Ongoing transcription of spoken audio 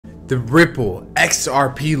The Ripple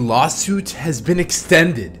XRP lawsuit has been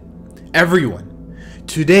extended. Everyone,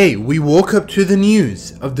 today we woke up to the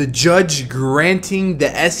news of the judge granting the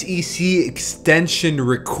SEC extension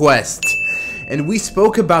request. And we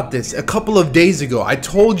spoke about this a couple of days ago. I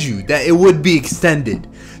told you that it would be extended.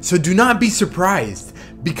 So do not be surprised,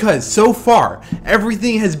 because so far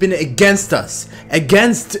everything has been against us,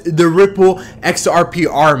 against the Ripple XRP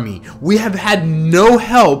army. We have had no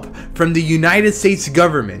help from the United States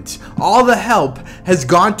government. All the help has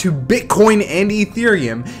gone to Bitcoin and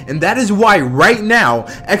Ethereum, and that is why right now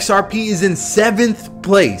XRP is in 7th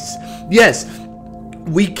place. Yes,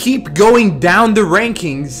 we keep going down the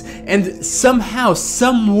rankings, and somehow,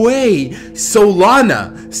 some way,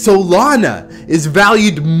 Solana is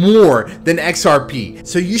valued more than XRP.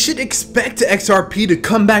 So you should expect XRP to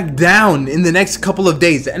come back down in the next couple of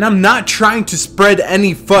days. And I'm not trying to spread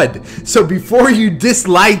any FUD. So before you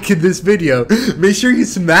dislike this video, make sure you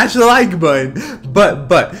smash the like button. But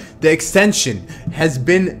the extension has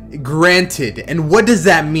been granted. And what does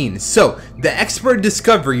that mean? So the expert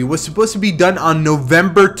discovery was supposed to be done on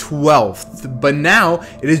November 12th, but now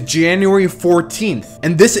it is January 14th.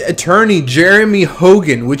 And this attorney, Jeremy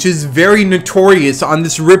Hogan, which is very notorious on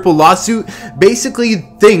this Ripple lawsuit, basically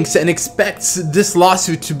thinks and expects this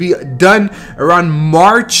lawsuit to be done around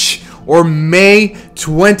March or May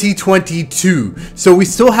 2022. So we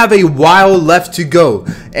still have a while left to go,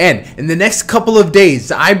 and in the next couple of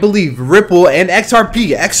days I believe Ripple and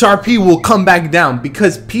XRP will come back down,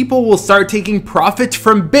 because people will start taking profit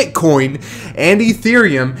from Bitcoin and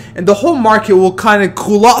Ethereum, and the whole market will kind of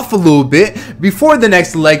cool off a little bit before the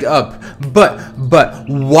next leg up. But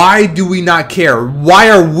why do we not care? Why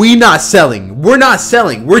are we not selling? We're not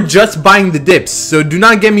selling, we're just buying the dips. So do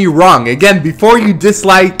not get me wrong. Again, before you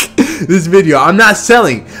dislike this video, I'm not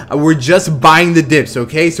selling, we're just buying the dips.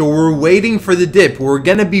 Okay, so we're waiting for the dip, we're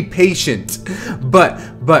gonna be patient. But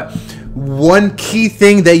one key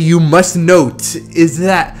thing that you must note is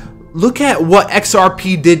that look at what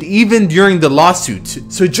XRP did even during the lawsuit.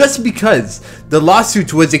 So just because the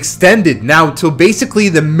lawsuit was extended now till basically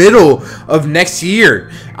the middle of next year,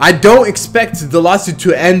 I don't expect the lawsuit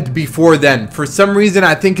to end before then. For some reason,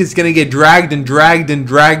 I think it's gonna get dragged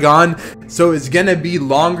on, so it's gonna be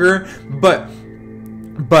longer. But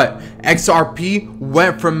XRP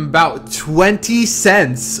went from about 20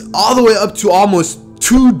 cents all the way up to almost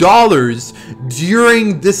 $2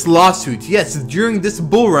 during this lawsuit. Yes, during this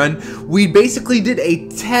bull run, we basically did a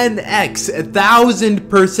 10x,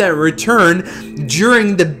 1000% return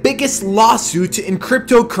during the biggest lawsuit in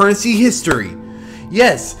cryptocurrency history.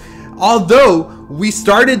 Yes, although we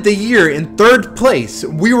started the year in 3rd place,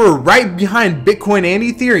 we were right behind Bitcoin and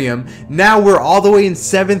Ethereum. Now we're all the way in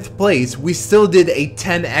 7th place. We still did a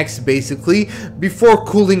 10x basically before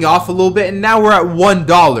cooling off a little bit, and now we're at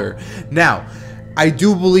 $1. Now, I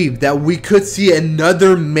do believe that we could see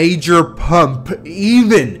another major pump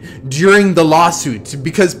even during the lawsuit,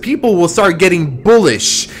 because people will start getting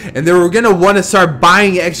bullish and they were going to want to start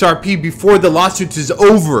buying XRP before the lawsuit is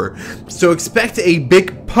over. So expect a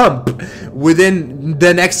big pump within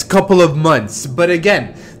the next couple of months. But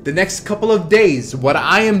again, the next couple of days, what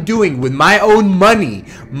I am doing with my own money,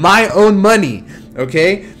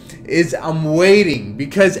 okay, is I'm waiting,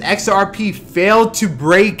 because XRP failed to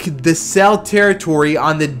break the sell territory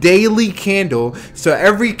on the daily candle. So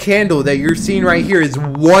every candle that you're seeing right here is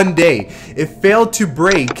 1 day. It failed to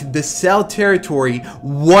break the sell territory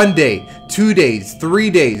 1 day, 2 days, 3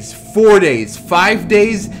 days, 4 days, 5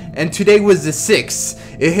 days, and today was the 6th.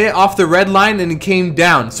 It hit off the red line and it came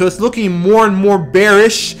down. So it's looking more and more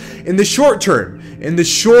bearish in the short term. In the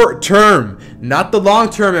short term, not the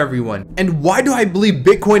long term, everyone. And why do I believe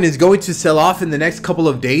Bitcoin is going to sell off in the next couple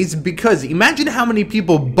of days? Because imagine how many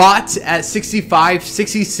people bought at 65,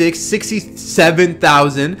 66,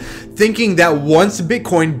 67,000, thinking that once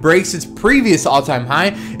Bitcoin breaks its previous all-time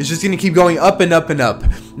high, it's just going to keep going up and up and up.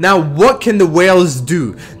 Now, what can the whales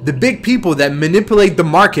do? The big people that manipulate the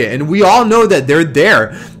market, and we all know that they're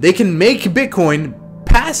there. They can make Bitcoin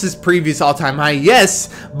pass its previous all-time high, yes,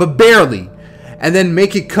 but barely. And then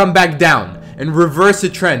make it come back down and reverse the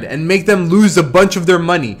trend and make them lose a bunch of their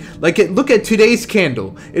money. Look at today's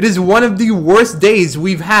candle. It is one of the worst days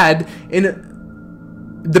we've had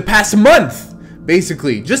in the past month,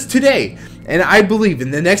 basically, just today. And I believe in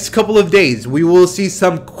the next couple of days we will see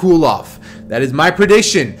some cool off. That is my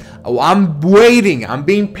prediction. Oh, I'm waiting, I'm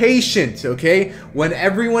being patient, okay? When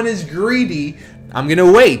everyone is greedy, I'm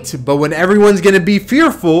gonna wait. But when everyone's gonna be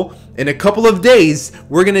fearful, in a couple of days,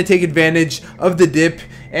 we're going to take advantage of the dip.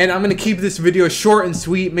 And I'm going to keep this video short and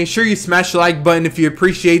sweet. Make sure you smash the like button if you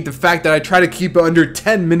appreciate the fact that I try to keep it under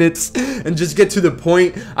 10 minutes and just get to the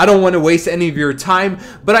point. I don't want to waste any of your time.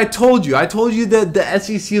 But I told you that the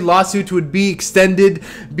SEC lawsuit would be extended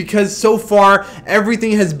because so far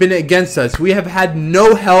everything has been against us. We have had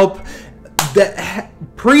no help. The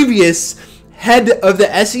previous head of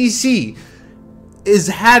the SEC is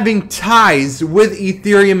having ties with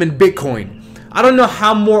Ethereum and Bitcoin. I don't know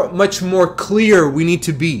how much more clear we need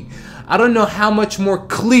to be. I don't know how much more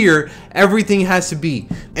clear everything has to be.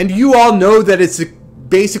 And you all know that it's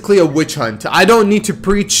basically a witch hunt. I don't need to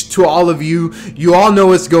preach to all of you. You all know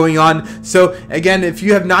what's going on. So again, if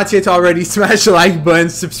you have not yet already, smash the like button,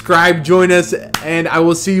 subscribe, join us, and I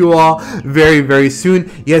will see you all very, very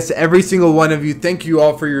soon. Yes, every single one of you, thank you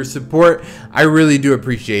all for your support. I really do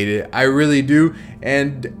appreciate it. I really do.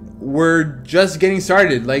 And we're just getting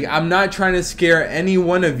started. Like, I'm not trying to scare any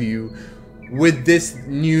one of you with this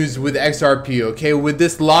news with XRP, okay? With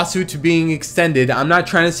this lawsuit being extended, I'm not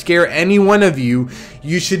trying to scare any one of you.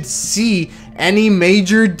 You should see any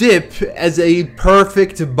major dip as a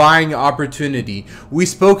perfect buying opportunity. We've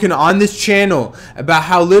spoken on this channel about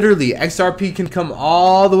how literally XRP can come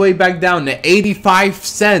all the way back down to 85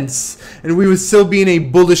 cents and we would still be in a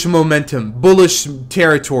bullish momentum, bullish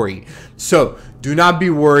territory. So do not be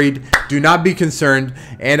worried, do not be concerned,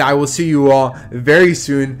 and I will see you all very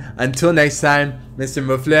soon. Until next time, Mr.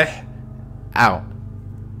 Mufleh, out.